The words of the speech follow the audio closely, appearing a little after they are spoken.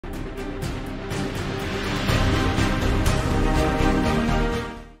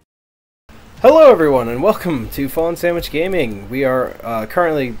Hello everyone and welcome to Fallen Sandwich Gaming. We are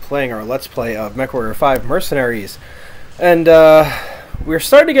currently playing our Let's Play of MechWarrior 5 Mercenaries. And we're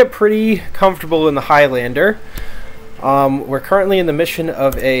starting to get pretty comfortable in the Highlander. We're currently in the middle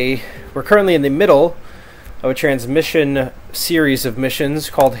of a transmission series of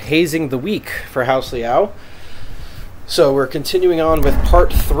missions called Hazing the Weak for House Liao. So we're continuing on with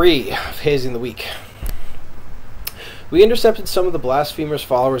part 3 of Hazing the Weak. We intercepted some of the blasphemers'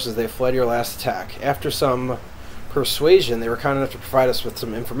 followers as they fled your last attack. After some persuasion, they were kind enough to provide us with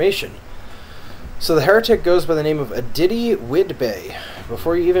some information. So the heretic goes by the name of Aditi Widbay.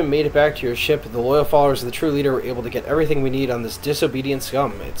 Before you even made it back to your ship, the loyal followers of the true leader were able to get everything we need on this disobedient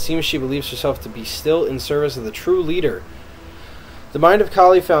scum. It seems she believes herself to be still in service of the true leader. The mind of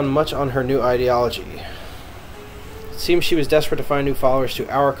Kali found much on her new ideology. It seems she was desperate to find new followers to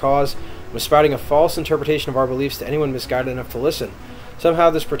our cause, was spouting a false interpretation of our beliefs to anyone misguided enough to listen. Somehow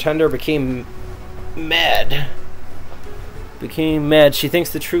this pretender became mad. She thinks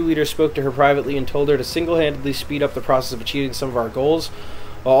the true leader spoke to her privately and told her to single-handedly speed up the process of achieving some of our goals,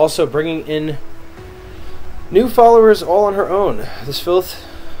 while also bringing in new followers all on her own. This filth.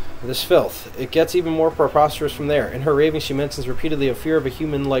 It gets even more preposterous from there. In her ravings, she mentions repeatedly a fear of a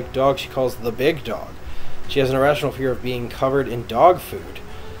human-like dog she calls the big dog. She has an irrational fear of being covered in dog food.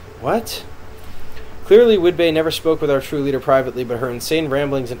 What? Clearly, Widbay never spoke with our true leader privately, but her insane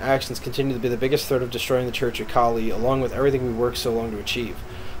ramblings and actions continue to be the biggest threat of destroying the Church of Kali, along with everything we worked so long to achieve.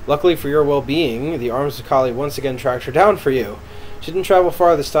 Luckily for your well-being, the arms of Kali once again tracked her down for you. She didn't travel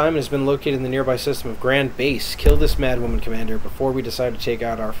far this time and has been located in the nearby system of Grand Base. Kill this madwoman, Commander, before we decide to take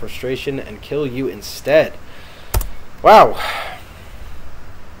out our frustration and kill you instead. Wow.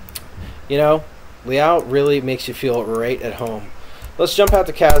 You know, Liao really makes you feel right at home. Let's jump out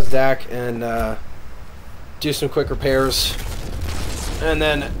to Kazdak and do some quick repairs, and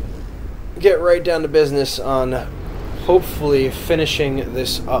then get right down to business on hopefully finishing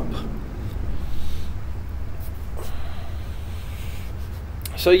this up.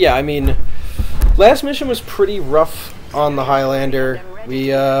 So yeah, I mean, last mission was pretty rough on the Highlander. We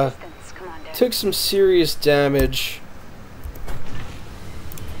took some serious damage,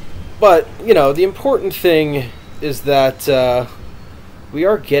 but you know, the important thing is that we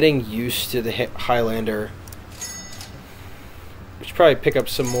are getting used to the Highlander. We should probably pick up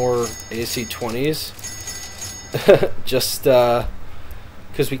some more AC-20s. Just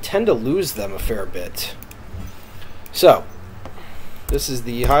because we tend to lose them a fair bit. So, this is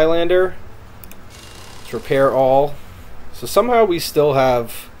the Highlander. Let's repair all. So somehow we still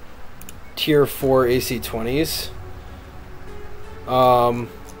have Tier 4 AC-20s. Though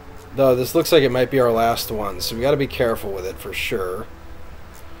this looks like it might be our last one, so we got to be careful with it for sure.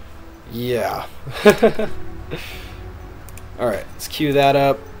 Yeah. Alright, let's queue that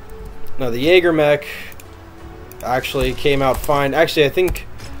up. Now the Jaeger mech actually came out fine. Actually, I think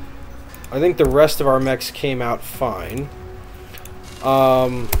the rest of our mechs came out fine.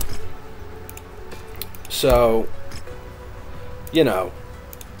 So, you know,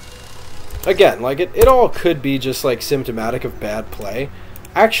 again, like it all could be just like symptomatic of bad play.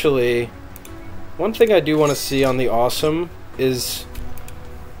 Actually, one thing I do want to see on the Awesome is,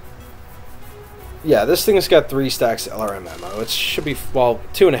 yeah, this thing has got 3 stacks of LRM ammo. It should be, well,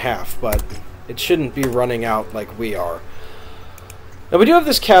 2.5, but it shouldn't be running out like we are. Now, we do have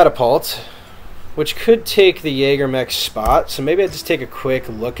this catapult, which could take the Jaeger mech's spot, so maybe I just take a quick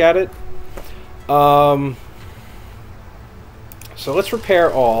look at it. So let's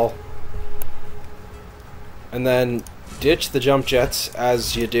repair all, and then ditch the jump jets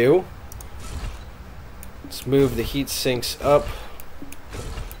as you do. Let's move the heat sinks up.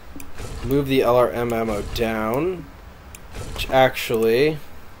 Move the LRM ammo down, which actually,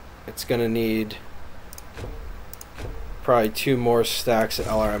 it's going to need probably 2 more stacks of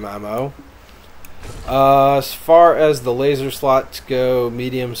LRM ammo. As far as the laser slots go,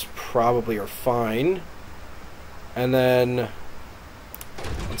 mediums probably are fine. And then,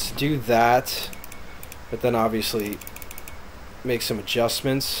 let's do that, but then obviously make some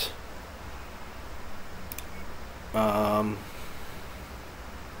adjustments.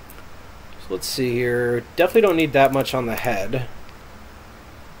 Let's see here. Definitely don't need that much on the head.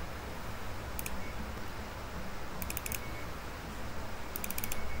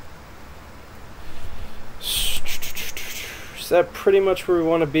 Is that pretty much where we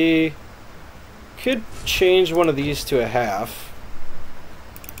want to be? Could change one of these to a half.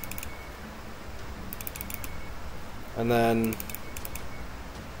 And then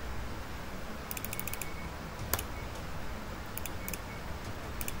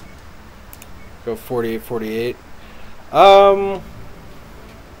go 48, 48.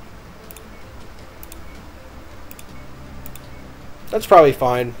 That's probably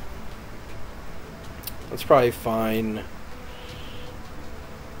fine. That's probably fine.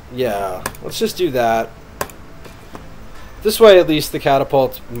 Yeah, let's just do that. This way, at least, the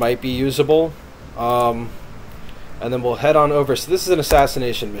catapult might be usable. And then we'll head on over. So this is an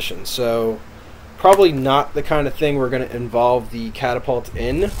assassination mission, so probably not the kind of thing we're going to involve the catapult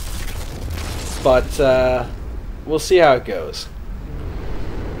in. But we'll see how it goes.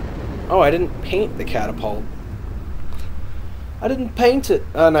 Oh, I didn't paint the catapult. I didn't paint it.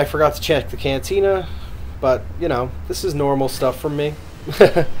 And I forgot to check the cantina. But, you know, this is normal stuff from me.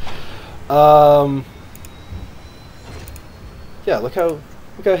 Yeah, look how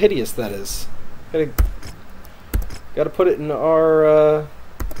hideous that is. Gotta put it in our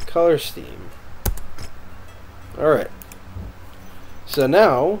color scheme. Alright. So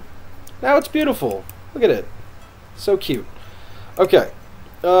now it's beautiful. Look at it. So cute. Okay.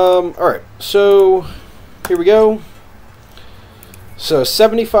 Alright. So here we go. So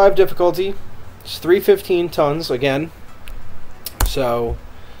 75 difficulty. It's 315 tons again. So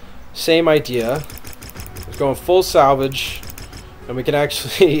same idea. We're going full salvage, and we can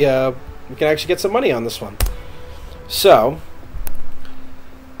actually get some money on this one. So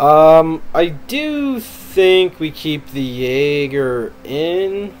I do think we keep the Jaeger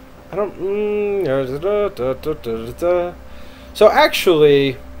in. I don't. So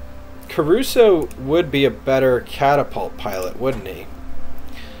actually, Caruso would be a better catapult pilot, wouldn't he?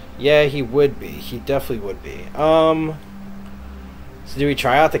 Yeah, he would be. He definitely would be. So do we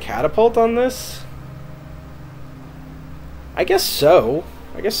try out the catapult on this? I guess so.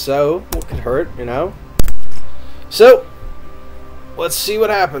 I guess so. What could hurt, you know? So, let's see what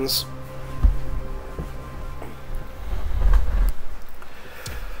happens.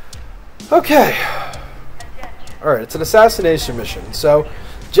 Okay. Alright, it's an assassination mission. So,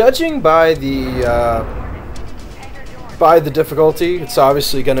 judging by the difficulty, it's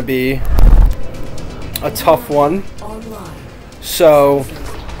obviously going to be a tough one. So,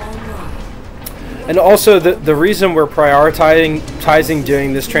 and also the reason we're prioritizing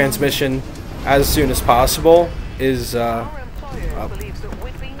doing this transmission as soon as possible is Our employer believes that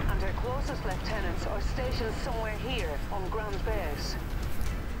Whitby and her closest lieutenants are stationed somewhere here on Grand Base.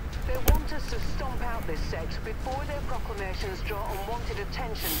 They want us to stomp out this sect before their proclamations draw unwanted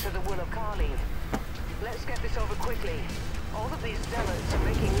attention to the will of Kali. Let's get this over quickly. All of these zealots are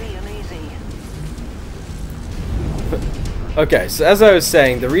making me uneasy. Okay, so as I was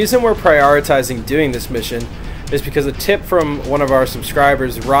saying, the reason we're prioritizing doing this mission is because a tip from one of our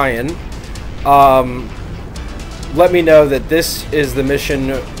subscribers, Ryan, let me know that this is the mission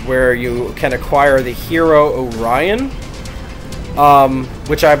where you can acquire the hero Orion,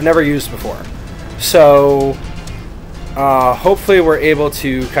 which I've never used before. So hopefully we're able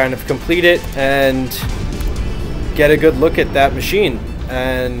to kind of complete it and get a good look at that machine.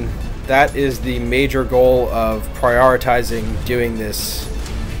 And that is the major goal of prioritizing doing this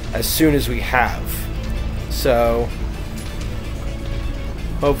as soon as we have. So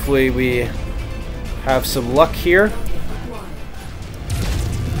hopefully we have some luck here.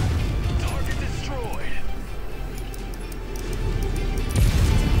 Target destroyed.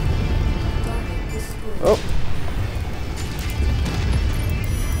 Oh.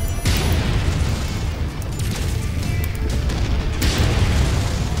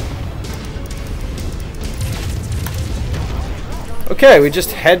 Okay, we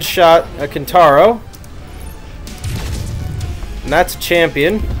just headshot a Kintaro. And that's a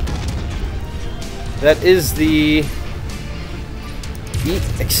champion. That is the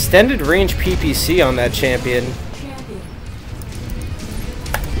extended range PPC on that champion.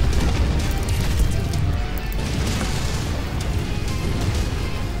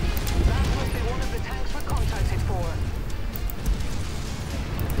 That must be one of the tanks we're contracted for.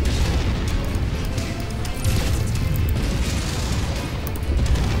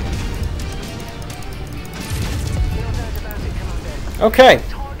 No doubt about it, Commander. Okay.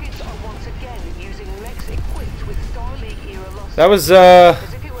 Targets are once again using mechs equipped with Star League era lost. That was As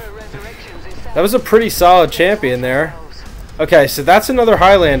if it were resurrections instead that was a pretty solid champion there. Okay, so that's another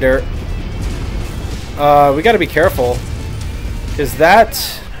Highlander. We gotta be careful, because that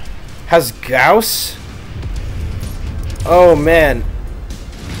has Gauss. Oh man,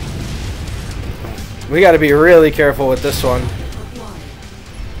 we gotta be really careful with this one.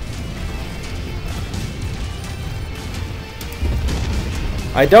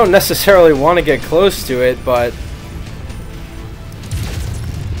 I don't necessarily want to get close to it, but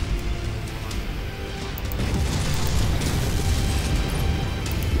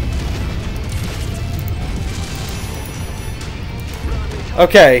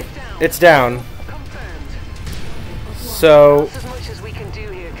okay, it's down. Confirmed. So As much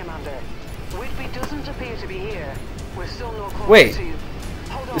Wait. to you.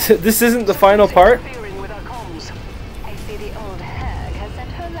 Hold on. This isn't the final part? Interfering with our comms. I see the old hag has sent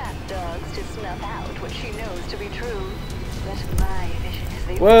her lapdogs to snuff out what she knows to be true. But my vision is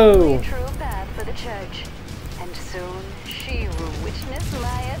the only true path for the church. And soon she will witness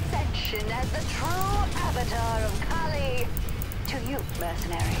my ascension as the true avatar of Kali. To you,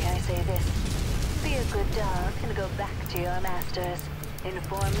 mercenary, I say this. Be a good dog and go back to your masters.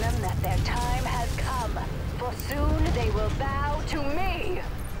 Inform them that their time has come, for soon they will bow to me.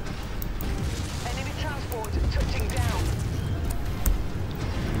 Enemy transport touching down.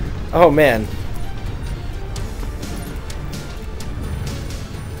 Oh man.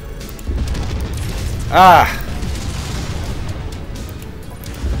 Ah.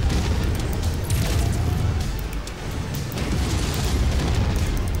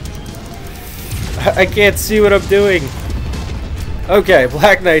 I can't see what I'm doing. Okay,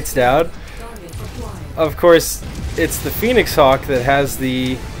 Black Knight's down. Of course, it's the Phoenix Hawk that has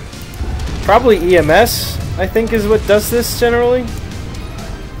the... Probably EMS, I think, is what does this generally.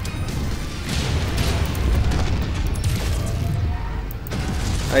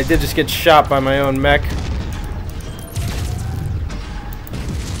 I did just get shot by my own mech.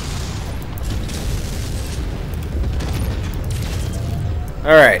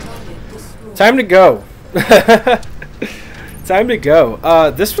 Alright. Time to go. Time to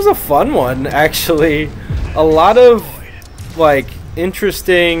go. This was a fun one, actually. A lot of, like,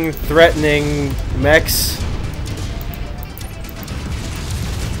 interesting, threatening mechs.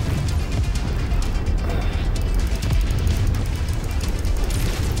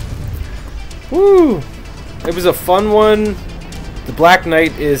 Woo! It was a fun one. The Black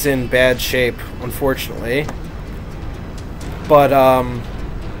Knight is in bad shape, unfortunately. But,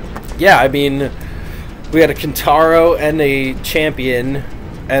 yeah, I mean, we had a Kintaro and a champion,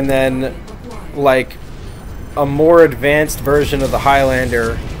 and then, like, a more advanced version of the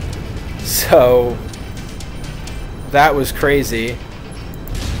Highlander. So, that was crazy.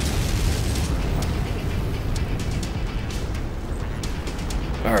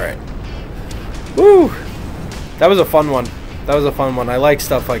 Alright. Woo! That was a fun one. That was a fun one. I like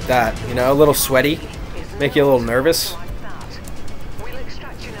stuff like that. You know, a little sweaty. Make you a little nervous. We'll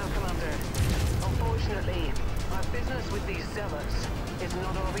extract you now, Commander. Unfortunately, our business with these zealots is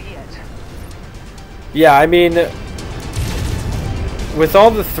not over yet. Yeah, I mean, with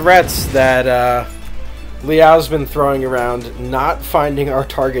all the threats that Liao's been throwing around, not finding our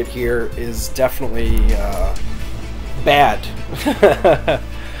target here is definitely bad.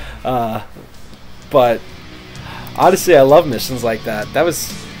 But honestly, I love missions like that. That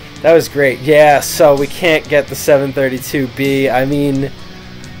was great. Yeah, so we can't get the 732B. I mean,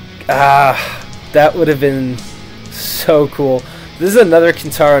 that would have been so cool. This is another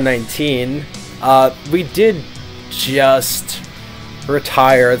Kintaro 19. We did just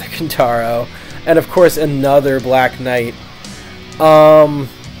retire the Kintaro, and of course another Black Knight. Wow,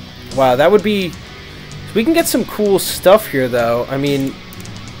 that would be... We can get some cool stuff here, though. I mean...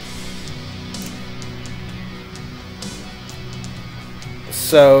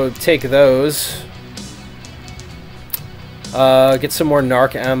 So, take those. Get some more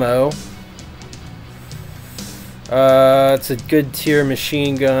narc ammo. It's a good tier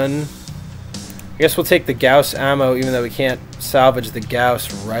machine gun. I guess we'll take the Gauss ammo, even though we can't salvage the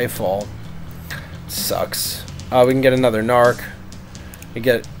Gauss rifle. Sucks. We can get another narc. We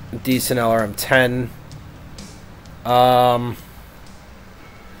get a decent LRM-10. And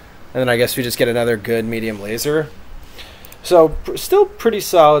then I guess we just get another good medium laser. So, still pretty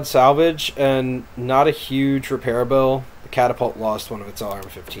solid salvage, and not a huge repair bill. The catapult lost one of its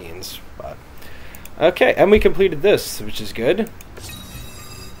LRM-15s, but... Okay, and we completed this, which is good.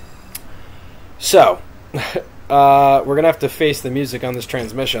 So, we're going to have to face the music on this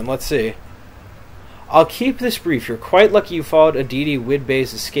transmission. Let's see. I'll keep this brief. You're quite lucky you followed Aditi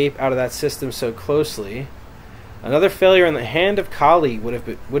Widbay's escape out of that system so closely. Another failure in the hand of Kali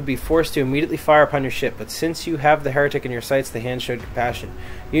would be forced to immediately fire upon your ship, but since you have the heretic in your sights, the hand showed compassion.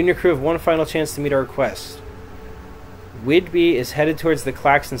 You and your crew have one final chance to meet our request. Widby is headed towards the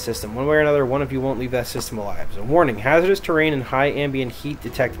Klaxon system. One way or another, one of you won't leave that system alive. So, warning, hazardous terrain and high ambient heat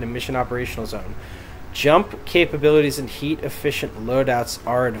detected in mission operational zone. Jump capabilities and heat-efficient loadouts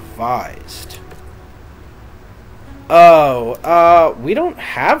are advised. Oh, we don't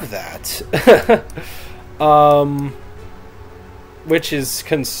have that. Which is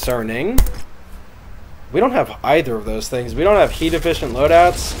concerning. We don't have either of those things. We don't have heat-efficient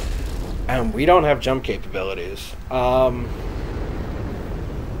loadouts, and we don't have jump capabilities.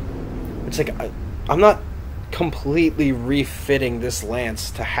 It's like, I'm not completely refitting this Lance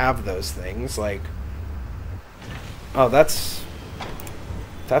to have those things. Like, oh, that's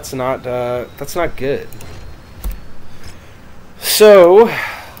That's not good. So,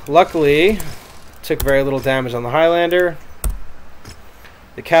 luckily, took very little damage on the Highlander.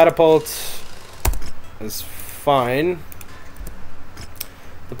 The catapult is fine.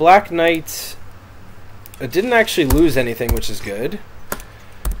 The Black Knight didn't actually lose anything, which is good.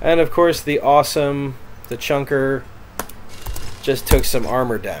 And of course, the Chunker, just took some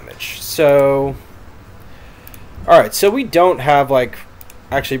armor damage. So, alright, so we don't have, like,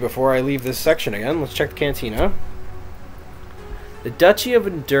 actually, before I leave this section again, let's check the Cantina. The Duchy of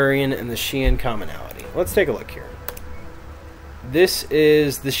Endurian and the Xi'an Commonalty. Let's take a look here. This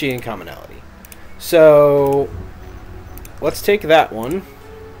is the Xi'an Commonalty. So, let's take that one.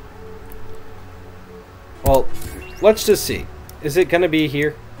 Well, let's just see. Is it going to be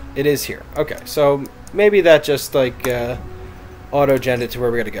here? It is here. Okay, so maybe that just, like, auto-genned it to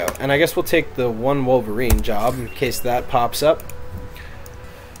where we got to go. And I guess we'll take the one Wolverine job in case that pops up.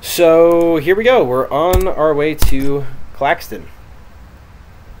 So, here we go. We're on our way to Claxton.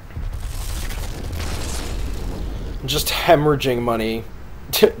 Just hemorrhaging money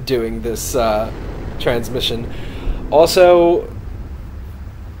doing this transmission. Also,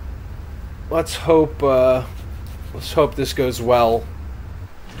 let's hope this goes well,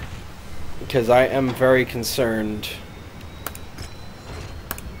 because I am very concerned.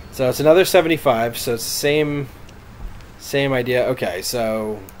 So it's another 75, so it's the same idea. Okay,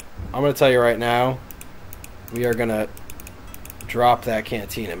 so I'm going to tell you right now, we are going to drop that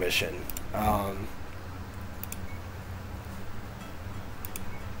Cantina mission.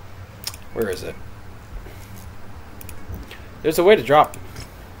 Where is it? There's a way to drop.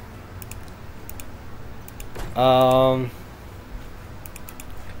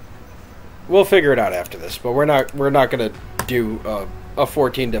 We'll figure it out after this, but we're not going to do a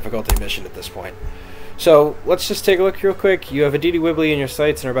 14 difficulty mission at this point. So let's just take a look real quick. You have a Dee Dee Wibbly in your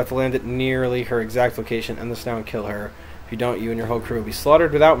sights and are about to land at nearly her exact location. End this now and kill her. If you don't, you and your whole crew will be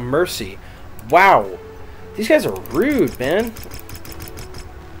slaughtered without mercy. Wow, these guys are rude, man.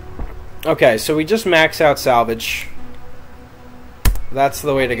 Okay, so we just max out salvage. That's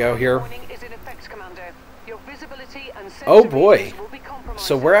the way to go here. Oh boy.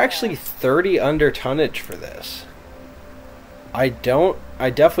 So we're actually 30 under tonnage for this. I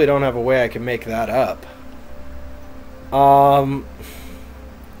definitely don't have a way I can make that up. I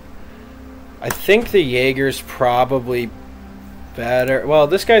think the Jaeger's probably better. Well,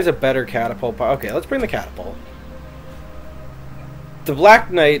 this guy's a better catapult. Okay, let's bring the catapult. The Black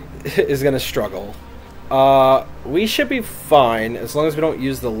Knight is going to struggle. We should be fine as long as we don't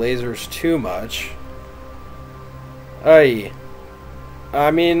use the lasers too much. I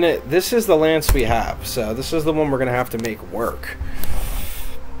mean, this is the lance we have, so this is the one we're going to have to make work.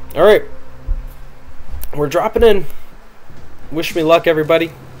 Alright. We're dropping in. Wish me luck,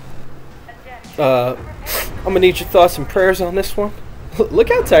 everybody. I'm going to need your thoughts and prayers on this one. Look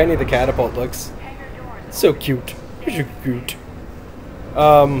how tiny the catapult looks. It's so cute. It's so cute.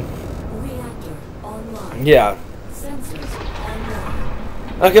 Yeah.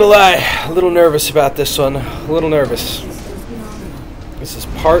 Not gonna lie, a little nervous about this one. A little nervous. This is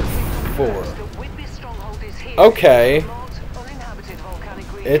part 4. Okay.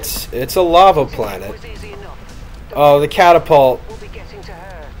 It's a lava planet. Oh, the catapult.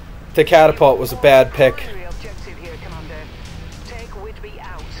 The catapult was a bad pick.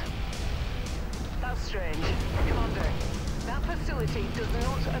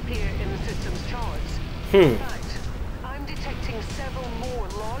 In fact, I'm detecting several more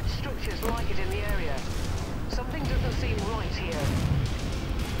large structures like it in the area. Something doesn't seem right here.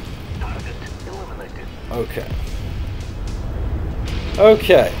 Target eliminated. Okay.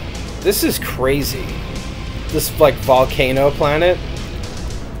 Okay. This is crazy. This, like, volcano planet.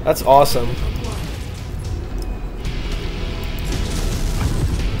 That's awesome.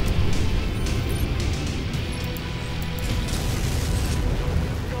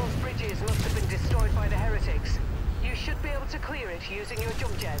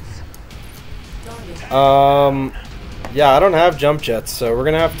 Yeah, I don't have jump jets, so we're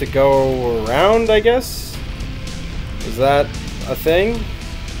gonna have to go around, I guess? Is that a thing?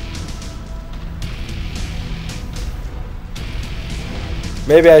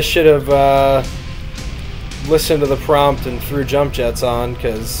 Maybe I should have listened to the prompt and threw jump jets on,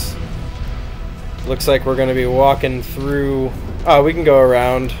 because looks like we're gonna be walking through... Oh, we can go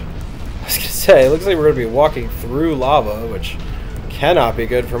around. I was gonna say, it looks like we're gonna be walking through lava, which cannot be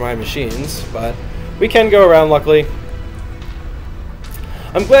good for my machines, but we can go around, luckily.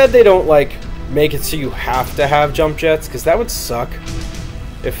 I'm glad they don't, like, make it so you have to have jump jets, because that would suck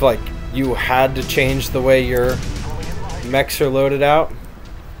if, like, you had to change the way your mechs are loaded out.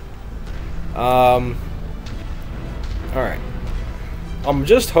 Alright. I'm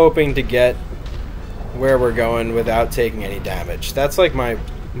just hoping to get where we're going without taking any damage. That's like my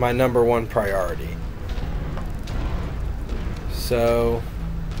number one priority. So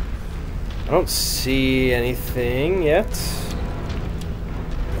I don't see anything yet.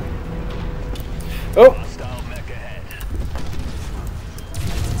 Oh!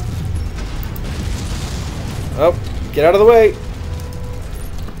 Oh, get out of the way! Oh,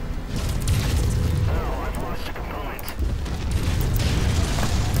 I've lost a component.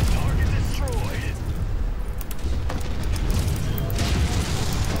 Target destroyed.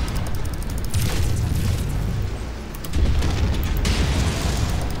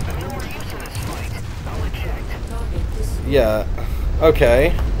 No more use in this fight. I'll eject. Yeah.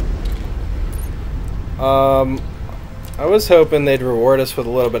 Okay. I was hoping they'd reward us with a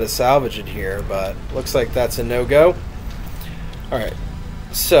little bit of salvage in here, but looks like that's a no-go. Alright.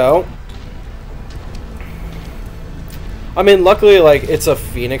 So I mean, luckily, like, it's a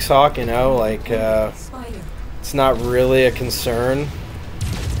Phoenix Hawk, you know, like, it's not really a concern.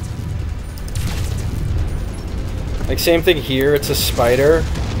 Like, same thing here, it's a Spider.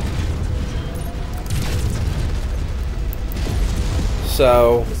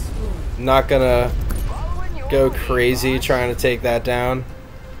 So, not gonna go crazy trying to take that down.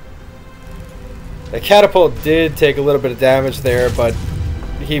 The catapult did take a little bit of damage there, but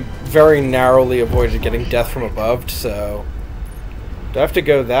he very narrowly avoided getting death from above, so... Do I have to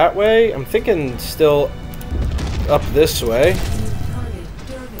go that way? I'm thinking still up this way.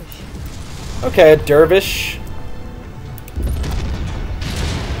 Okay, a dervish.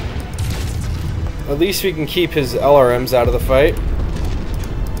 At least we can keep his LRMs out of the fight.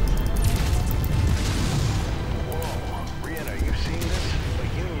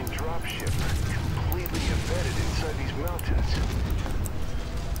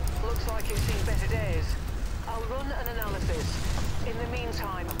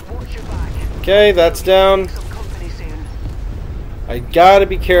 Okay, that's down. I gotta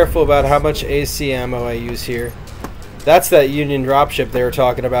be careful about how much AC ammo I use here. That's that Union dropship they were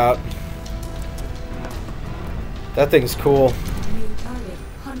talking about. That thing's cool.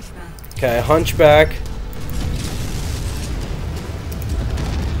 Okay, hunchback.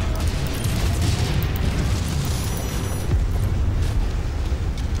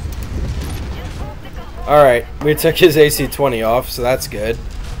 Alright, we took his AC-20 off, so that's good.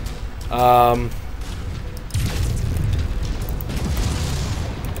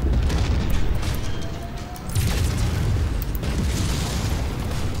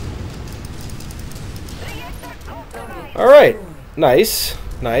 Alright, nice,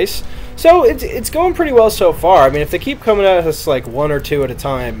 nice. So it's going pretty well so far. I mean, if they keep coming at us like one or two at a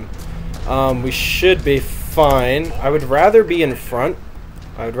time, we should be fine. I would rather be in front.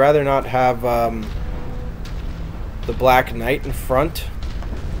 I would rather not have the Black Knight in front.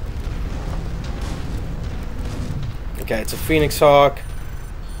 Okay, it's a Phoenix Hawk.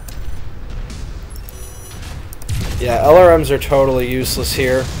 Yeah, LRMs are totally useless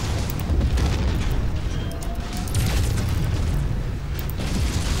here.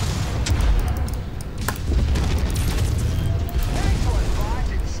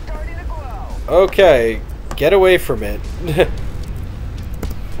 Okay, get away from it.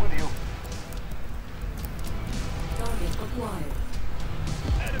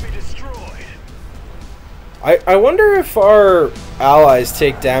 I wonder if our allies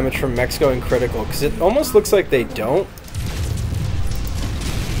take damage from mechs going critical, because it almost looks like they don't.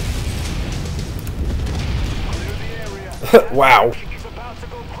 Wow.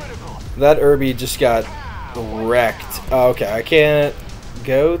 That Irby just got wrecked. Oh, okay, I can't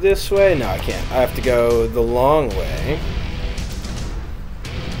go this way? No, I can't. I have to go the long way.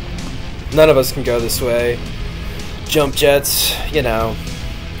 None of us can go this way. Jump jets, you know.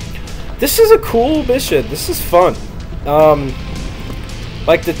 This is a cool mission. This is fun.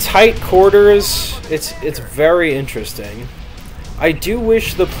 Like the tight quarters, it's very interesting. I do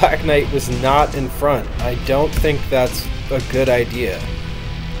wish the Black Knight was not in front. I don't think that's a good idea.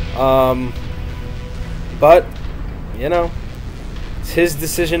 But you know, it's his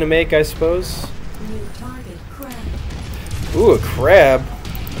decision to make, I suppose. Ooh, a crab.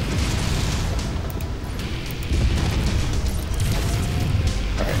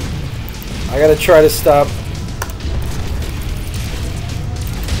 I gotta try to stop.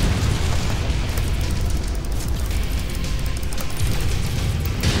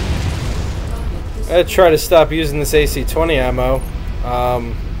 I gotta try to stop using this AC-20 ammo.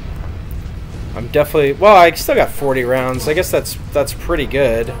 I'm definitely... Well, I still got 40 rounds. I guess that's pretty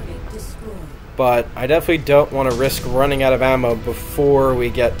good. but I definitely don't want to risk running out of ammo before we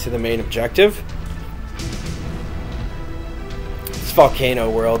get to the main objective. This volcano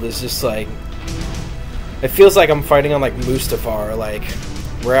world is just like... It feels like I'm fighting on like Mustafar, like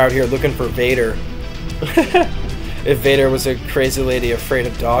we're out here looking for Vader. If Vader was a crazy lady afraid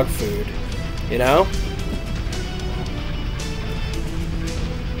of dog food, you know?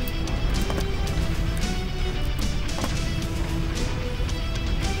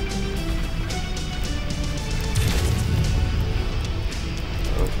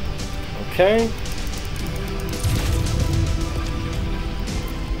 Okay.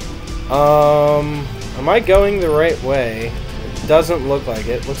 Am I going the right way? It doesn't look like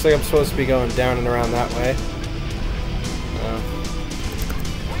it. Looks like I'm supposed to be going down and around that way.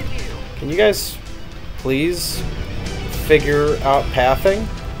 Can you guys please figure out pathing?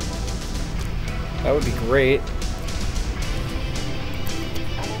 That would be great.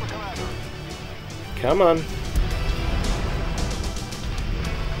 Come on.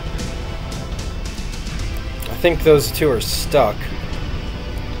 I think those two are stuck.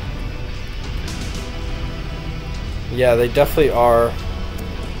 Yeah, they definitely are.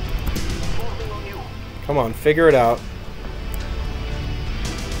 Come on, figure it out.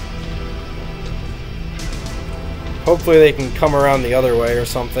 Hopefully they can come around the other way or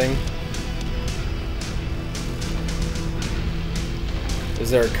something. Is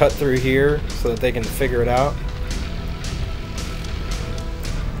there a cut through here so that they can figure it out?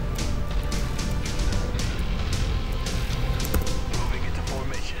 Moving into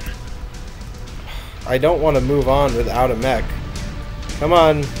formation. I don't want to move on without a mech. Come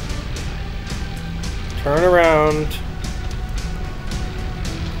on. Turn around.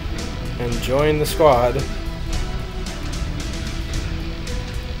 And join the squad.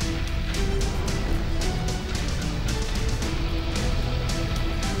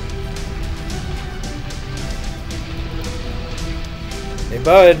 Hey,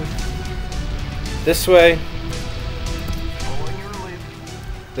 bud. This way. Following your lead.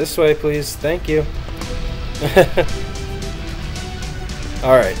 This way, please. Thank you.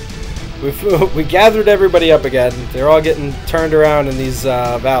 Alright. We gathered everybody up again. They're all getting turned around in these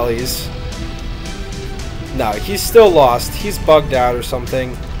valleys. No, he's still lost. He's bugged out or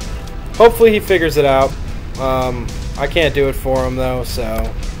something. Hopefully he figures it out. I can't do it for him, though,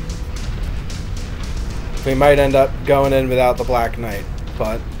 so... We might end up going in without the Black Knight.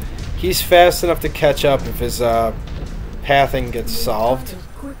 But he's fast enough to catch up if his pathing gets solved.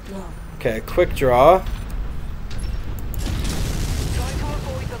 Okay, quick draw. Try to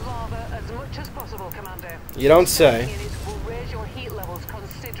avoid the lava as much as possible, Commander. You don't say. It will raise your heat levels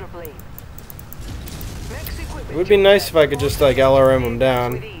considerably. It would be nice if I could just like LRM him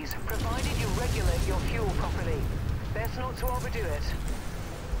down. With ease, provided you regulate your fuel properly. Best not to overdo it.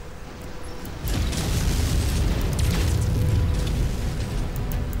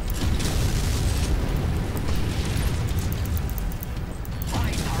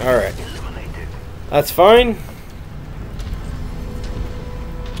 Alright. That's fine.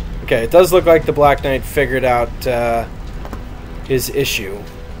 Okay, it does look like the Black Knight figured out his issue.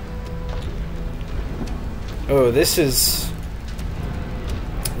 Oh, this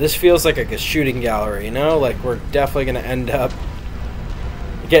feels like a shooting gallery, you know? Like we're definitely going to end up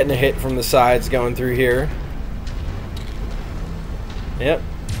getting a hit from the sides going through here. Yep.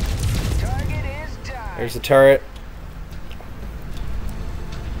 Target is down. There's the turret.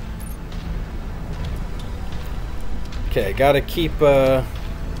 Okay, gotta keep, Alright,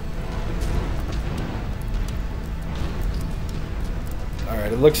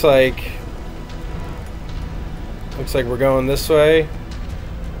 it looks like we're going this way.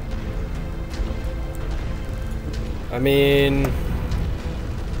 I mean...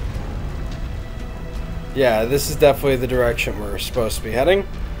 Yeah, this is definitely the direction we're supposed to be heading.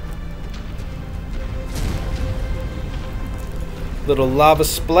 Little lava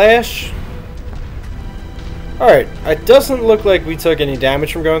splash. Alright, it doesn't look like we took any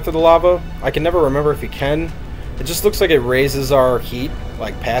damage from going through the lava. I can never remember if we can. It just looks like it raises our heat,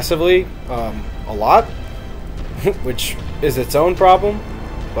 like, passively, a lot. Which is its own problem,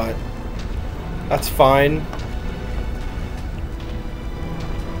 but that's fine.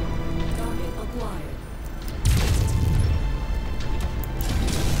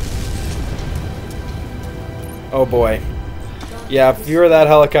 Oh boy. Yeah, if you were that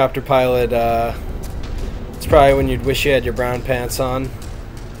helicopter pilot, it's probably when you'd wish you had your brown pants on.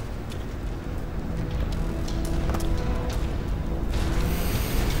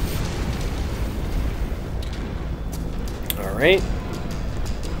 Alright.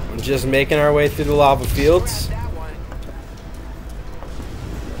 We're just making our way through the lava fields.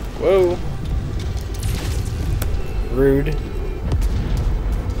 Whoa. Rude.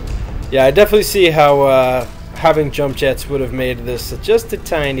 Yeah, I definitely see how having jump jets would have made this just a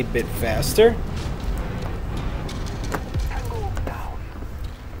tiny bit faster.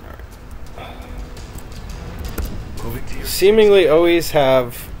 Seemingly always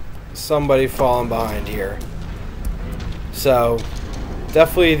have somebody falling behind here. So,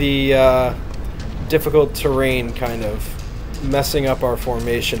 definitely the difficult terrain kind of messing up our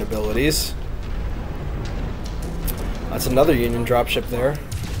formation abilities. That's another Union dropship there.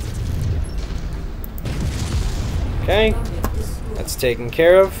 Okay, that's taken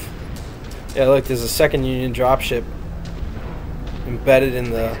care of. Yeah, look, there's a second Union dropship embedded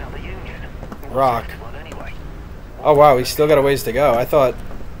in the rock. Oh wow, we still got a ways to go. I thought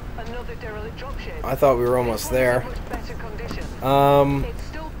we were almost there. It's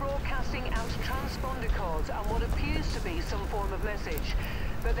still broadcasting out transponder codes and what appears to be some form of message,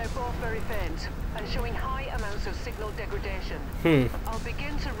 but they're both very faint and showing high amounts of signal degradation. I'll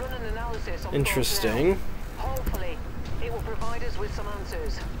begin to run an analysis on interesting. Hopefully, it will provide us with some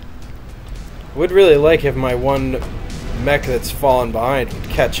answers. Would really like if my one mech that's fallen behind would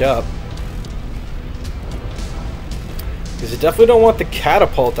catch up. Because you definitely don't want the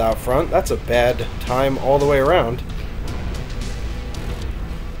catapult out front. That's a bad time all the way around.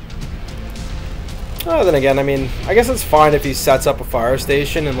 Oh, then again, I mean, I guess it's fine if he sets up a fire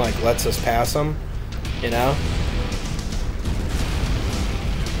station and, like, lets us pass him. You know?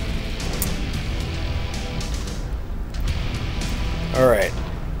 Alright.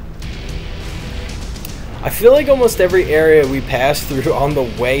 I feel like almost every area we pass through on the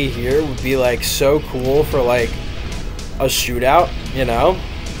way here would be, like, so cool for, like, a shootout, you know?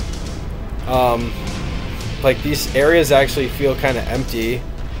 Like, these areas actually feel kind of empty.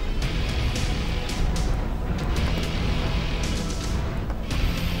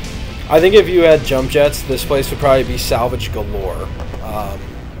 I think if you had jump jets, this place would probably be salvage galore.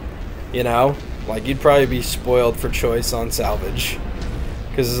 You know? Like, you'd probably be spoiled for choice on salvage.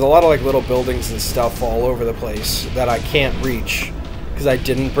 Because there's a lot of, like, little buildings and stuff all over the place that I can't reach. Because I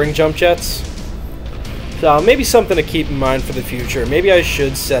didn't bring jump jets. So, maybe something to keep in mind for the future. Maybe I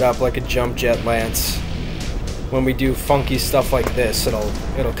should set up, like, a jump jet lance. When we do funky stuff like this,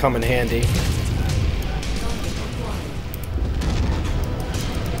 it'll come in handy.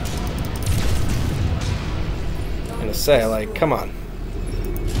 I'm gonna say, like, come on.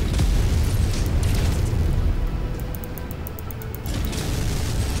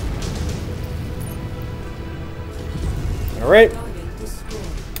 Alright.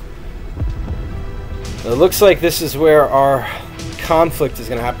 It looks like this is where our conflict is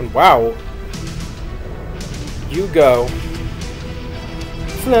going to happen. Wow. You go.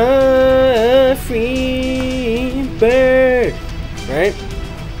 Fly free bird. Right?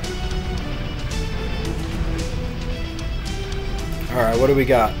 Alright, what do we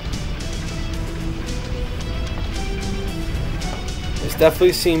got? This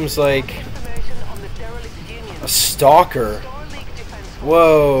definitely seems like a stalker.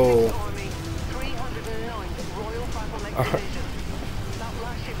 Whoa.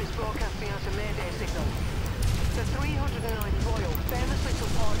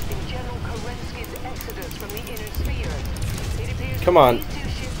 Come on.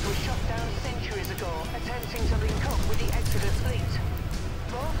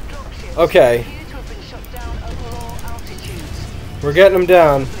 Okay. We're getting them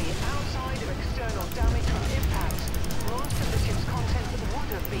down.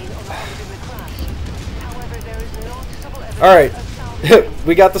 Alright.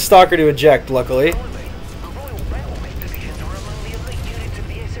 We got the stalker to eject, luckily.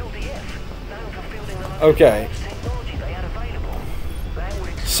 Okay.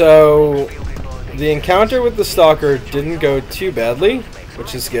 So, the encounter with the stalker didn't go too badly,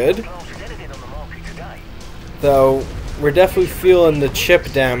 which is good. Though, we're definitely feeling the chip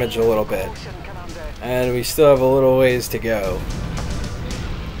damage a little bit. And we still have a little ways to go.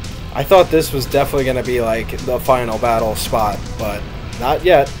 I thought this was definitely going to be like the final battle spot, but not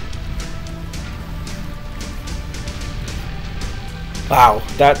yet. Wow,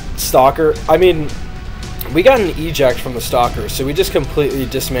 that stalker, I mean, we got an eject from the stalker, so we just completely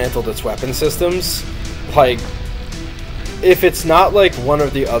dismantled its weapon systems. Like, if it's not like one or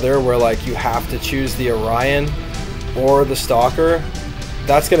the other where like you have to choose the Orion or the stalker,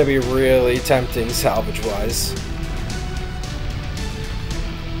 that's going to be really tempting salvage-wise.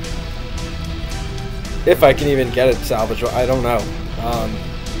 If I can even get it salvage, I don't know.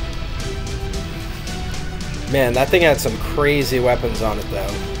 Man, that thing had some crazy weapons on it,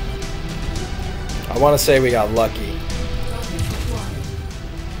 though. I want to say we got lucky.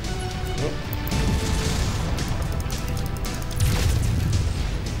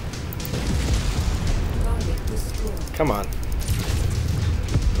 Come on.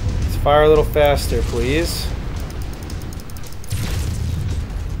 Let's fire a little faster, please.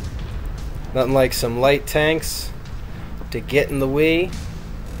 Nothing like some light tanks to get in the way.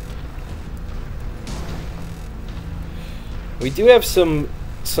 We do have some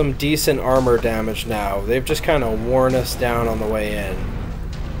decent armor damage now. They've just kind of worn us down on the way in.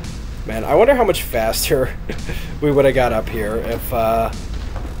 Man, I wonder how much faster we would have got up here if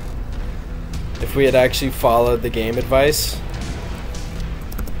we had actually followed the game advice.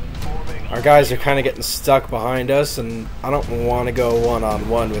 Our guys are kind of getting stuck behind us, and I don't want to go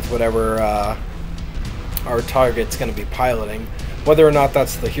one-on-one with whatever our target's going to be piloting, whether or not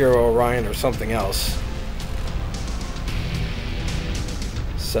that's the Hero Orion or something else.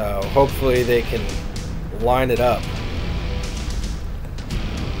 So hopefully they can line it up.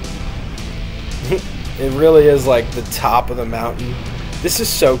 It really is like the top of the mountain. This is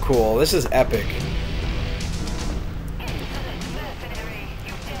so cool. This is epic.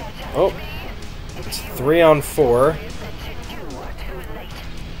 Oh, it's 3 on 4.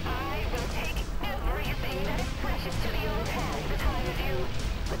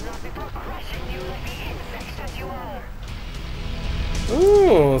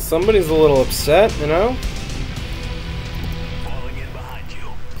 Ooh, somebody's a little upset, you know?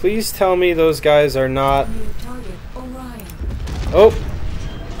 Please tell me those guys are not... Oh!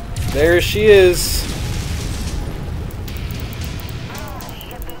 There she is!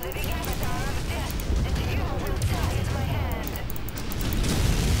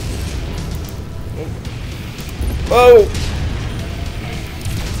 Whoa!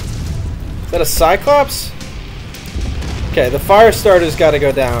 Is that a Cyclops? Okay, the fire starter's got to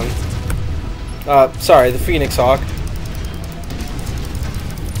go down. Sorry, the Phoenix Hawk.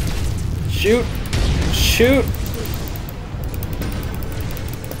 Shoot! Shoot!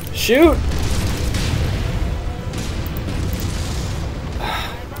 Shoot!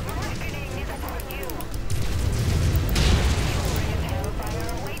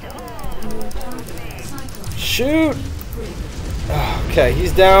 Shoot! Okay,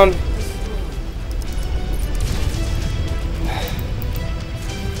 he's down.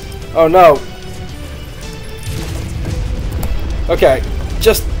 Oh no. Okay,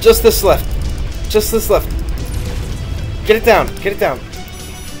 just this left. Just this left. Get it down. Get it down.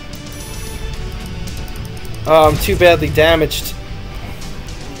 Oh, I'm too badly damaged.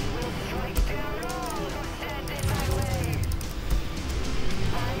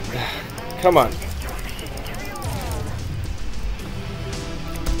 Come on.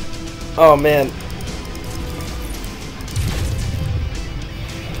 Oh man.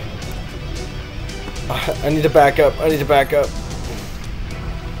 I need to back up. I need to back up.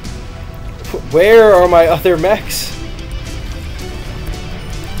 Where are my other mechs?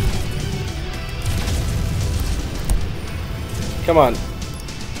 Come on.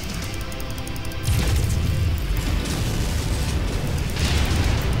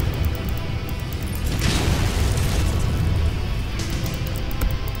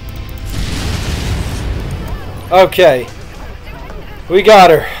 Okay. We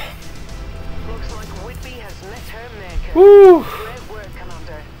got her. Woo!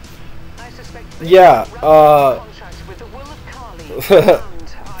 Yeah,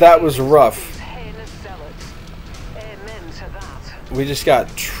 that was rough. We just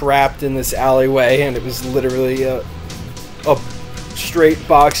got trapped in this alleyway, and it was literally a straight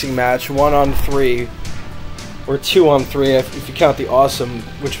boxing match, 1 on 3, or 2 on 3 if you count the Awesome,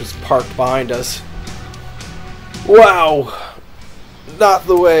 which was parked behind us. Wow! Not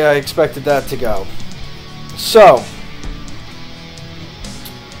the way I expected that to go. So,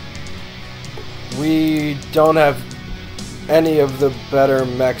 we don't have any of the better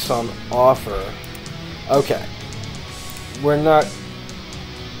mechs on offer. Okay. We're not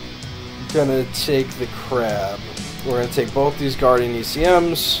gonna take the Crab. We're gonna take both these Guardian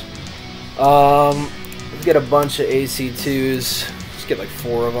ECMs. Let's get a bunch of AC2s. Let's get like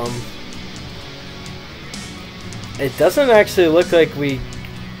 4 of them. It doesn't actually look like we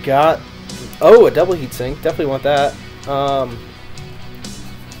got... Oh, a double heatsink. Definitely want that.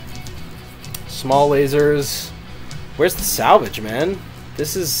 Small lasers. Where's the salvage, man?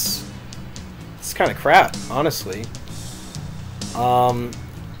 This is kind of crap, honestly.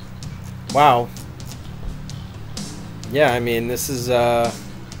 Wow. Yeah, I mean, this is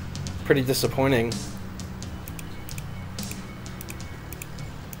pretty disappointing.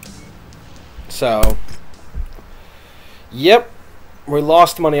 So, yep, we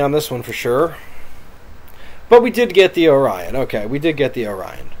lost money on this one for sure. But we did get the Orion. Okay, we did get the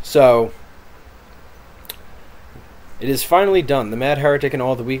Orion. So, It is finally done. The mad heretic and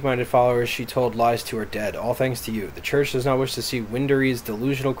all the weak-minded followers she told lies to are dead, all thanks to you. The Church does not wish to see Windery's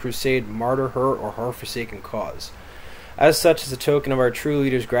delusional crusade martyr her or her forsaken cause. As such, as a token of our true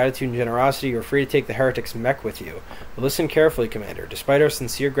leader's gratitude and generosity, you are free to take the heretic's mech with you. But listen carefully, Commander. Despite our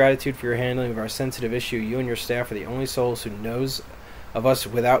sincere gratitude for your handling of our sensitive issue, you and your staff are the only souls who knows of us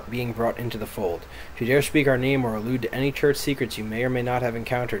without being brought into the fold. If you dare speak our name or allude to any church secrets you may or may not have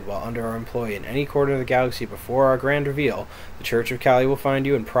encountered while under our employ in any corner of the galaxy before our grand reveal, the Church of Kali will find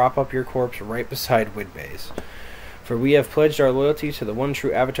you and prop up your corpse right beside Widbay's. For we have pledged our loyalty to the one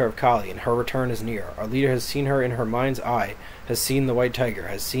true avatar of Kali, and her return is near. Our leader has seen her in her mind's eye, has seen the White Tiger,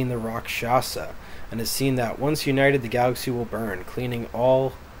 has seen the Rakshasa, and has seen that, once united, the galaxy will burn, cleansing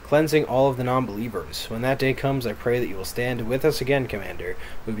all of the non-believers. When that day comes, I pray that you will stand with us again, Commander.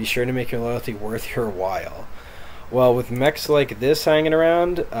 We'll be sure to make your loyalty worth your while. Well, with mechs like this hanging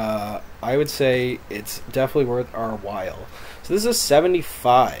around, I would say it's definitely worth our while. So this is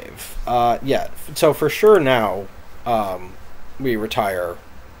 75. Yeah, so for sure now, we retire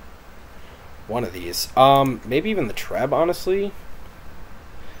one of these. Maybe even the Treb, honestly.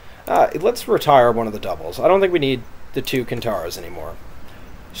 Let's retire one of the doubles. I don't think we need the 2 Kintaras anymore.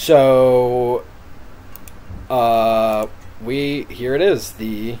 So, here it is,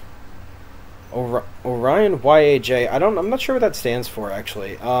 the Orion YAJ. I'm not sure what that stands for,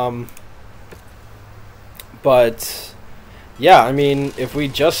 actually. But, yeah, I mean, if we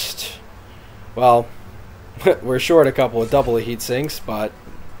just, well, we're short a couple of double heat sinks, but,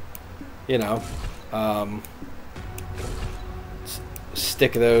 you know,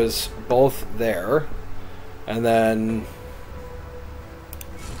 stick those both there, and then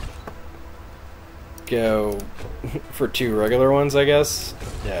go for 2 regular ones, I guess.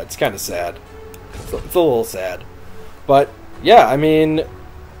 Yeah, it's kind of sad. It's a little sad. But, yeah, I mean,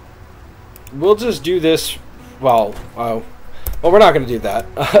 we'll just do this, well, we're not going to do that.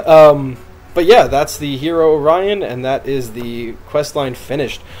 But yeah, that's the Hero Orion, and that is the quest line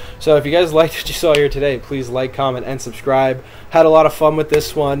finished. So if you guys liked what you saw here today, please like, comment, and subscribe. Had a lot of fun with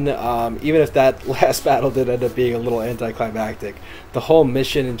this one, even if that last battle did end up being a little anticlimactic. The whole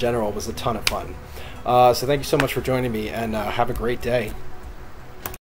mission in general was a ton of fun. So thank you so much for joining me, and have a great day.